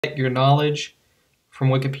get your knowledge from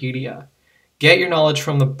Wikipedia. Get your knowledge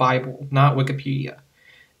from the Bible, not Wikipedia.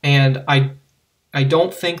 And I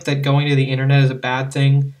don't think that going to the internet is a bad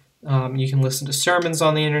thing. You can listen to sermons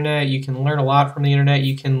on the internet. You can learn a lot from the internet.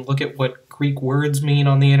 You can look at what Greek words mean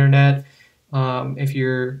on the internet. If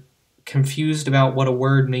you're confused about what a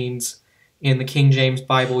word means in the King James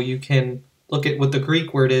Bible, you can look at what the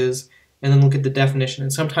Greek word is and then look at the definition.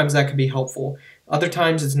 And sometimes that can be helpful. Other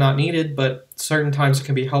times it's not needed, but certain times it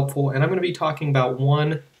can be helpful. And I'm going to be talking about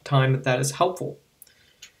one time that is helpful.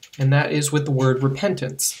 And that is with the word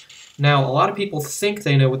repentance. Now, a lot of people think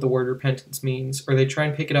they know what the word repentance means, or they try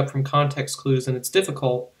and pick it up from context clues, and it's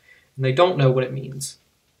difficult, and they don't know what it means.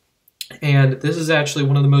 And this is actually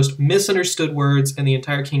one of the most misunderstood words in the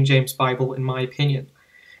entire King James Bible, in my opinion.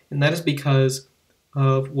 And that is because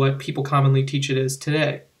of what people commonly teach it as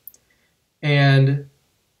today. And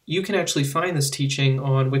you can actually find this teaching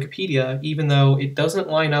on Wikipedia, even though it doesn't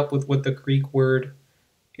line up with what the Greek word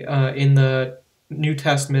in the New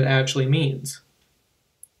Testament actually means,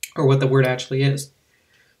 or what the word actually is.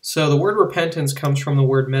 So the word repentance comes from the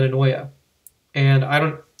word metanoia. And I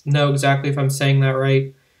don't know exactly if I'm saying that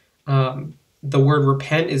right. The word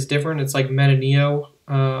repent is different. It's like metaneo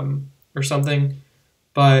or something.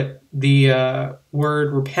 But the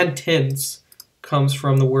word repentance comes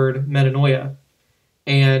from the word metanoia.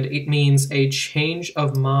 And it means a change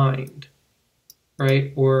of mind,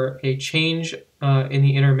 right? Or a change in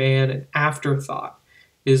the inner man, an afterthought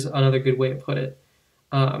is another good way to put it.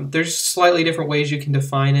 There's slightly different ways you can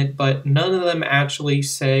define it, but none of them actually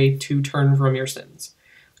say to turn from your sins.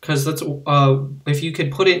 Because that's if you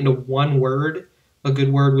could put it into one word, a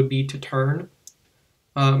good word would be to turn.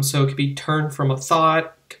 So it could be turn from a thought,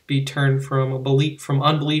 it could be turn from a belief, from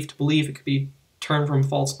unbelief to belief, it could be turn from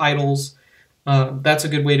false idols. That's a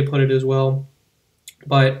good way to put it as well.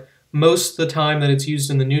 But most of the time that it's used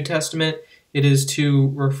in the New Testament, it is to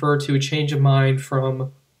refer to a change of mind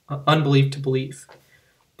from unbelief to belief.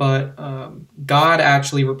 But God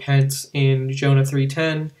actually repents in Jonah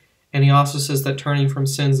 3:10, and he also says that turning from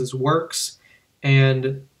sins is works.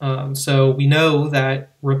 And so we know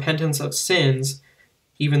that repentance of sins,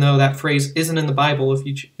 even though that phrase isn't in the Bible,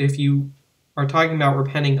 if you are talking about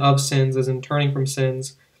repenting of sins, as in turning from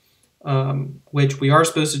sins, which we are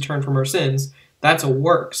supposed to turn from our sins, that's a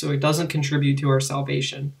work, so it doesn't contribute to our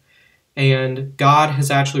salvation. And God has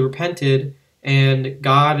actually repented, and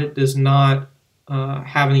God does not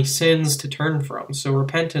have any sins to turn from. So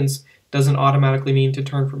repentance doesn't automatically mean to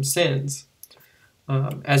turn from sins,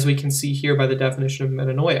 as we can see here by the definition of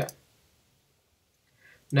metanoia.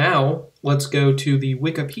 Now, let's go to the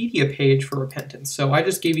Wikipedia page for repentance. So I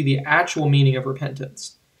just gave you the actual meaning of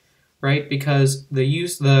repentance, right? Because the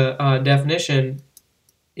definition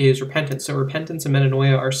is repentance. So repentance and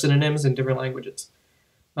metanoia are synonyms in different languages.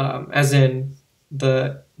 As in,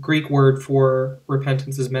 the Greek word for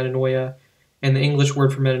repentance is metanoia, and the English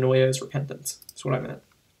word for metanoia is repentance. That's what I meant.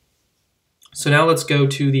 So now let's go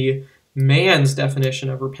to the man's definition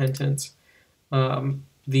of repentance.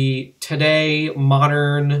 The today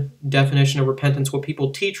modern definition of repentance, what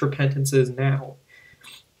people teach repentance is now.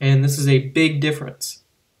 And this is a big difference.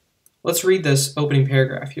 Let's read this opening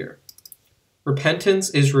paragraph here.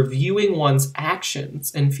 Repentance is reviewing one's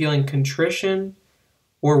actions and feeling contrition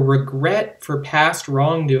or regret for past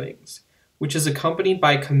wrongdoings, which is accompanied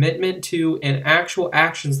by commitment to and actual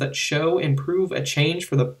actions that show and prove a change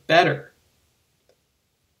for the better.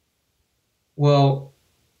 Well,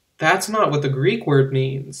 that's not what the Greek word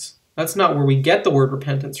means. That's not where we get the word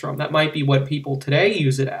repentance from. That might be what people today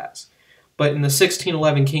use it as. But in the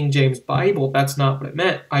 1611 King James Bible, that's not what it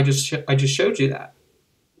meant. I just showed you that.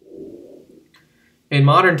 In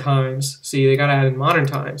modern times, see, they got to add in modern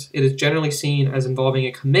times, it is generally seen as involving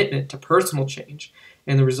a commitment to personal change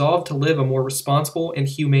and the resolve to live a more responsible and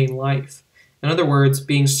humane life. In other words,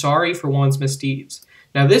 being sorry for one's misdeeds.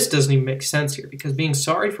 Now, this doesn't even make sense here, because being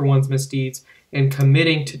sorry for one's misdeeds and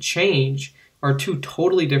committing to change are two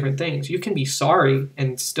totally different things. You can be sorry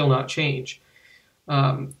and still not change.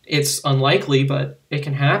 It's unlikely, but it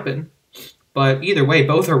can happen. But either way,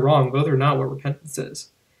 both are wrong. Both are not what repentance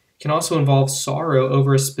is. It can also involve sorrow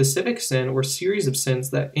over a specific sin or series of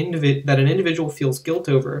sins that an individual feels guilt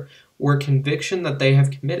over, or conviction that they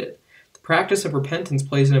have committed. The practice of repentance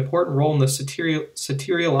plays an important role in the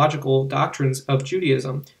soteriological doctrines of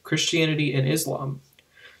Judaism, Christianity, and Islam.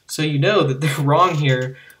 So you know that they're wrong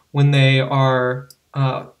here when they are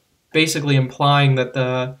basically implying that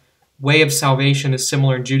the way of salvation is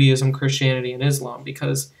similar in Judaism, Christianity, and Islam,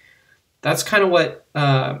 because that's kind of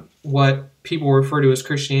what people refer to as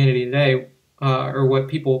Christianity today, or what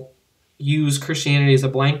people use Christianity as a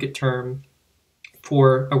blanket term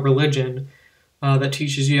for a religion that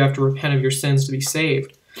teaches you have to repent of your sins to be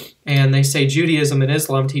saved. And they say Judaism and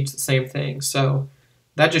Islam teach the same thing. So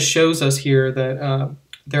that just shows us here that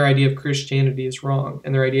their idea of Christianity is wrong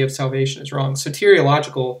and their idea of salvation is wrong.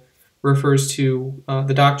 Soteriological refers to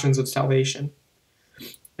the doctrines of salvation.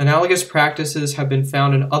 Analogous practices have been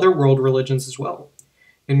found in other world religions as well.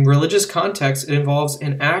 In religious contexts, it involves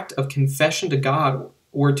an act of confession to God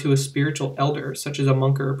or to a spiritual elder, such as a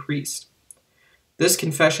monk or a priest. This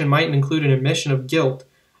confession might include an admission of guilt,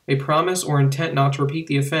 a promise or intent not to repeat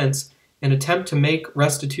the offense, an attempt to make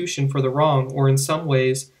restitution for the wrong, or in some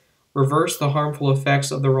ways, reverse the harmful effects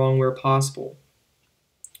of the wrong where possible.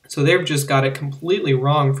 So they've just got it completely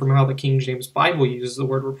wrong from how the King James Bible uses the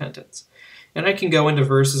word repentance. And I can go into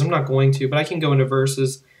verses, I'm not going to, but I can go into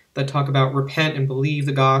verses that talk about repent and believe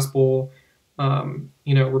the gospel,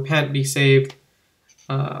 repent, be saved.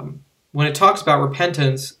 When it talks about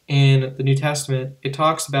repentance in the New Testament, it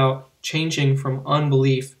talks about changing from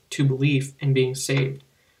unbelief to belief and being saved.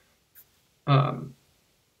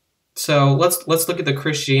 So let's look at the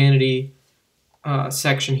Christianity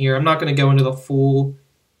section here. I'm not going to go into the full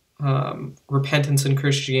repentance in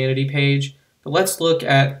Christianity page, but let's look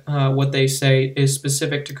at what they say is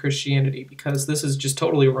specific to Christianity, because this is just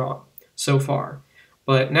totally wrong so far.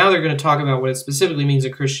 But now they're going to talk about what it specifically means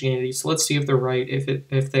in Christianity, so let's see if they're right,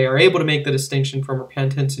 if they are able to make the distinction from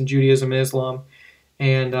repentance in Judaism and Islam,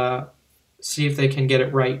 and see if they can get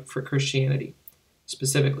it right for Christianity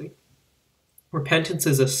specifically. Repentance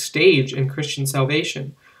is a stage in Christian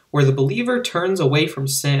salvation where the believer turns away from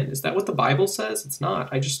sin. Is that what the Bible says? It's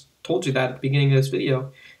not. I just told you that at the beginning of this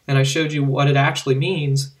video, and I showed you what it actually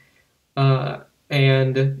means.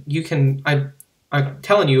 And you can, I'm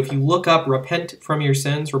telling you, if you look up repent of your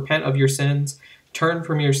sins, turn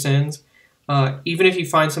from your sins, even if you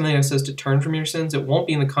find something that says to turn from your sins, it won't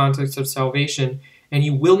be in the context of salvation, and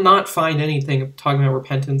you will not find anything talking about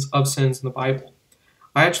repentance of sins in the Bible.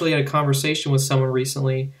 I actually had a conversation with someone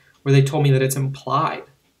recently where they told me that it's implied.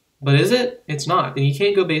 But is it? It's not. And you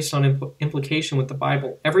can't go based on implication with the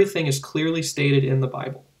Bible. Everything is clearly stated in the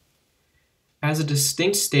Bible. As a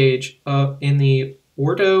distinct stage in the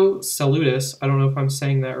Ordo Salutis, I don't know if I'm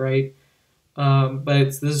saying that right, but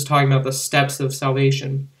this is talking about the steps of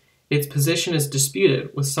salvation. Its position is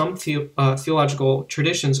disputed, with some theological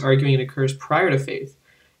traditions arguing it occurs prior to faith,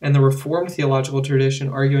 and the Reformed theological tradition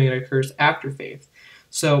arguing it occurs after faith.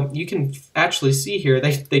 So you can actually see here,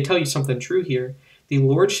 they tell you something true here. The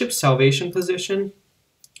Lordship salvation position,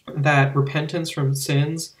 that repentance from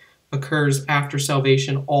sins occurs after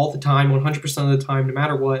salvation all the time, 100% of the time, no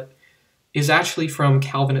matter what, is actually from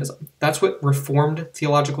Calvinism. That's what Reformed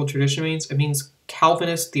theological tradition means. It means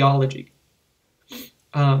Calvinist theology.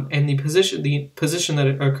 And the position that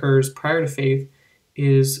it occurs prior to faith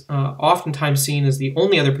is oftentimes seen as the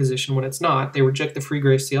only other position when it's not. They reject the free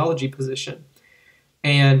grace theology position.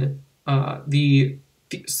 And it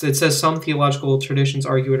says some theological traditions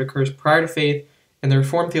argue it occurs prior to faith, and the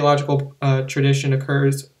Reformed theological tradition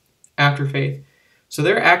occurs after faith. So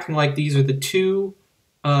they're acting like these are the two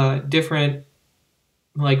different,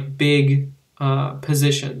 big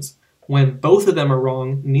positions, when both of them are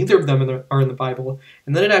wrong, neither of them are in the Bible.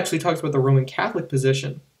 And then it actually talks about the Roman Catholic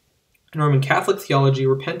position. In Roman Catholic theology,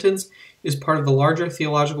 repentance is part of the larger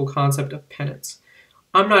theological concept of penance.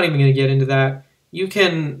 I'm not even going to get into that. You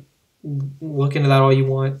can look into that all you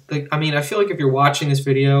want. I feel like if you're watching this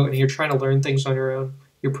video and you're trying to learn things on your own,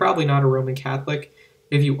 you're probably not a Roman Catholic.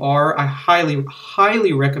 If you are, I highly,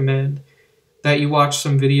 highly recommend that you watch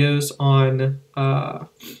some videos on,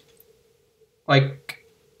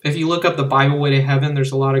 if you look up the Bible Way to Heaven,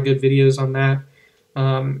 there's a lot of good videos on that.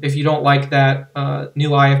 If you don't like that new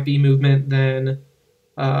IFB movement, then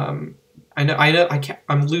I'm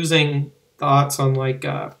losing thoughts on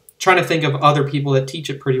trying to think of other people that teach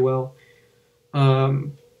it pretty well.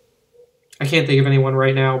 I can't think of anyone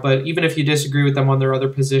right now, but even if you disagree with them on their other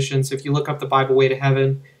positions, if you look up the Bible Way to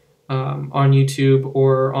Heaven on YouTube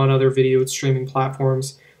or on other video streaming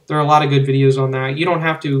platforms, there are a lot of good videos on that. You don't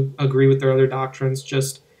have to agree with their other doctrines,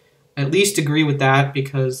 just at least agree with that,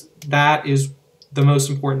 because that is the most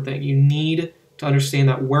important thing. You need to understand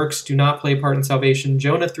that works do not play a part in salvation.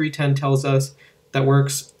 Jonah 3:10 tells us that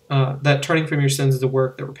that turning from your sins is a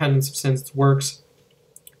work, that repentance of sins is works.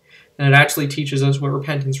 And it actually teaches us what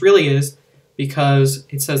repentance really is, because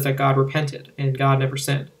it says that God repented and God never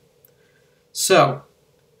sinned. So,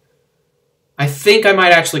 I think I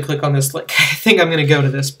might actually click on this link. I think I'm going to go to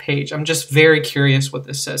this page. I'm just very curious what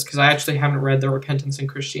this says, because I actually haven't read the Repentance in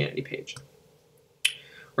Christianity page.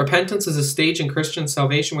 Repentance is a stage in Christian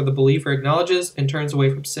salvation where the believer acknowledges and turns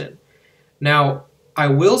away from sin. Now, I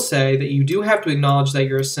will say that you do have to acknowledge that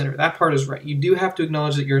you're a sinner. That part is right. You do have to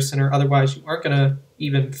acknowledge that you're a sinner. Otherwise, you aren't going to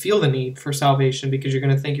even feel the need for salvation because you're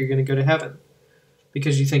going to think you're going to go to heaven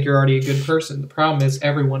because you think you're already a good person. The problem is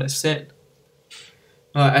everyone has sinned.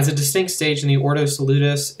 As a distinct stage in the Ordo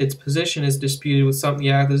Salutis, its position is disputed with something.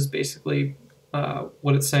 Yeah, this is basically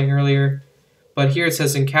what it's saying earlier. But here it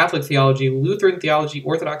says in Catholic theology, Lutheran theology,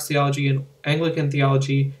 Orthodox theology, and Anglican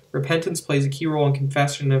theology, repentance plays a key role in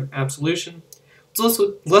confession and absolution.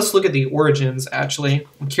 So let's look at the origins, actually.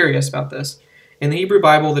 I'm curious about this. In the Hebrew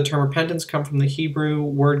Bible, the term repentance comes from the Hebrew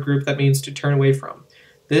word group that means to turn away from.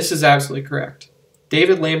 This is absolutely correct.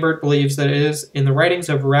 David Lambert believes that it is in the writings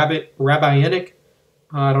of rabbinic,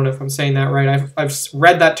 I don't know if I'm saying that right. I've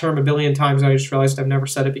read that term a billion times, and I just realized I've never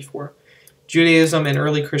said it before. Judaism and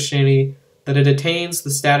early Christianity, that it attains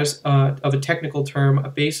the status of a technical term, a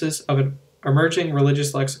basis of an emerging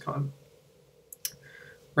religious lexicon.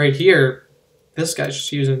 Right here, this guy's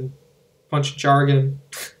just using a bunch of jargon.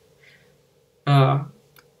 Don't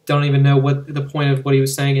even know what the point of what he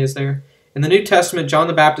was saying is there. In the New Testament, John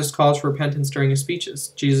the Baptist calls for repentance during his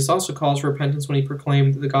speeches. Jesus also calls for repentance when he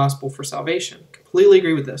proclaimed the gospel for salvation. Completely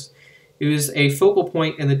agree with this. It was a focal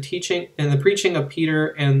point in the teaching and the preaching of Peter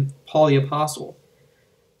and Paul the Apostle.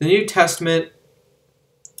 The New Testament,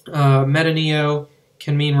 metaneo,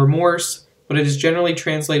 can mean remorse, but it is generally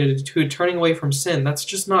translated to a turning away from sin. That's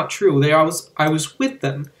just not true. I was with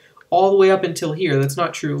them all the way up until here. That's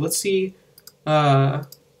not true. Let's see what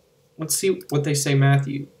they say.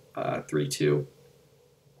 Matthew 3:2.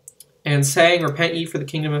 And saying, "Repent ye, for the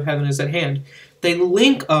kingdom of heaven is at hand." They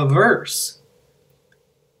link a verse.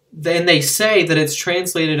 Then they say that it's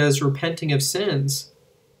translated as repenting of sins.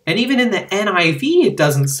 And even in the NIV, it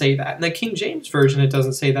doesn't say that. In the King James Version, it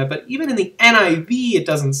doesn't say that. But even in the NIV, it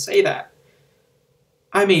doesn't say that.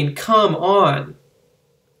 I mean, come on.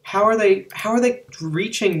 How are they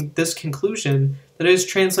reaching this conclusion that it is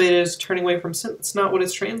translated as turning away from sin? It's not what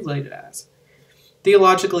it's translated as.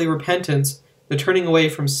 Theologically, repentance, the turning away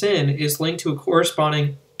from sin, is linked to a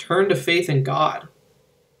corresponding turn to faith in God.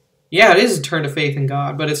 Yeah, it is a turn to faith in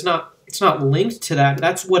God, but it's not linked to that.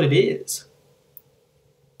 That's what it is.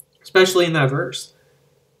 Especially in that verse.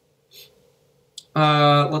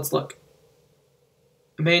 Let's look.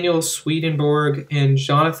 Emanuel Swedenborg and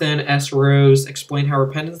Jonathan S. Rose explain how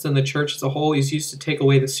repentance in the church as a whole is used to take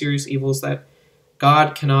away the serious evils that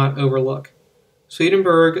God cannot overlook.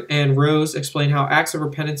 Swedenborg and Rose explain how acts of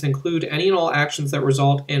repentance include any and all actions that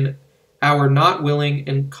result in our not willing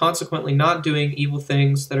and consequently not doing evil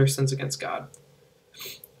things that are sins against God.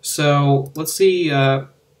 So let's see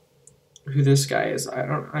who this guy is.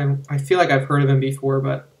 I feel like I've heard of him before,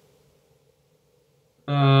 but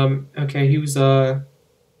okay, he was a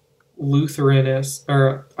Lutheranist,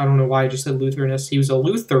 or I don't know why I just said Lutheranist. He was a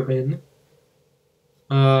Lutheran.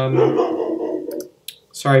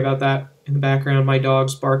 Sorry about that. In the background, my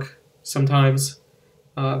dogs bark sometimes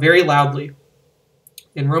very loudly.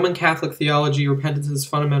 In Roman Catholic theology, repentance is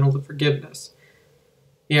fundamental to forgiveness.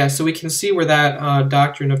 Yeah, so we can see where that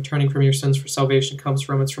doctrine of turning from your sins for salvation comes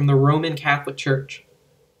from. It's from the Roman Catholic Church.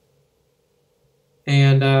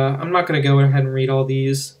 And I'm not going to go ahead and read all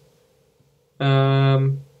these.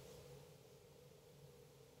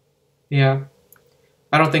 Yeah,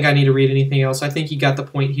 I don't think I need to read anything else. I think you got the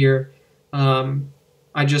point here.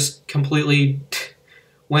 I just completely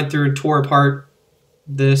went through, tore apart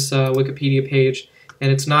this Wikipedia page,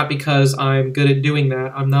 and it's not because I'm good at doing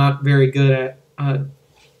that. I'm not very good at,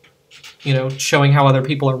 showing how other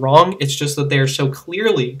people are wrong. It's just that they are so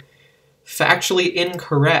clearly factually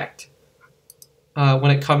incorrect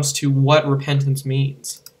when it comes to what repentance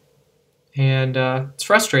means. And it's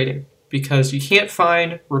frustrating because you can't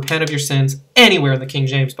find repent of your sins anywhere in the King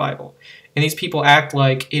James Bible. And these people act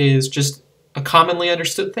like it is just a commonly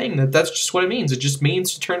understood thing, that's just what it means. It just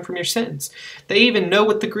means to turn from your sins. They even know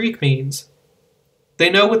what the Greek means. They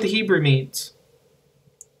know what the Hebrew means.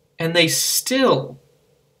 And they still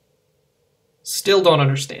don't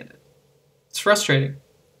understand it. It's frustrating.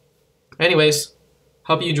 Anyways,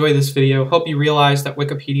 hope you enjoyed this video. Hope you realize that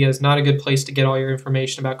Wikipedia is not a good place to get all your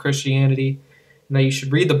information about Christianity, and that you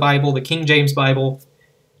should read the Bible, the King James Bible.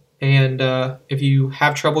 And if you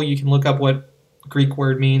have trouble, you can look up what Greek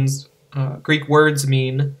words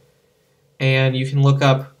mean, and you can look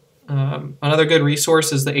up another good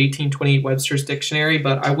resource is the 1828 Webster's Dictionary,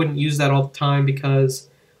 but I wouldn't use that all the time because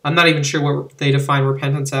I'm not even sure what they define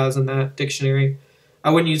repentance as in that dictionary. I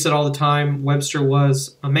wouldn't use it all the time. Webster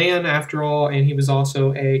was a man, after all, and he was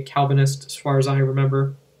also a Calvinist, as far as I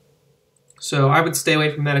remember. So I would stay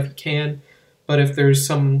away from that if you can, but if there's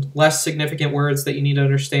some less significant words that you need to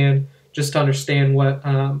understand, just to understand what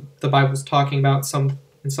the Bible's talking about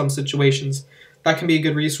in some situations. That can be a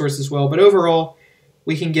good resource as well. But overall,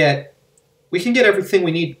 we can get everything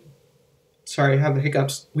we need. Sorry, I have the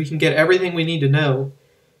hiccups. We can get everything we need to know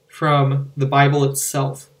from the Bible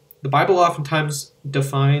itself. The Bible oftentimes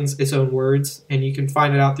defines its own words, and you can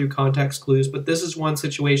find it out through context clues, but this is one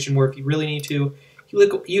situation where if you really need to,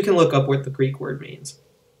 you can look up what the Greek word means.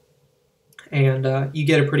 And you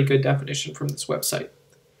get a pretty good definition from this website.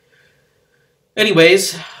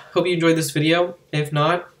 Anyways, hope you enjoyed this video. If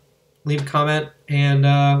not, leave a comment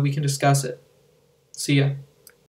and we can discuss it. See ya.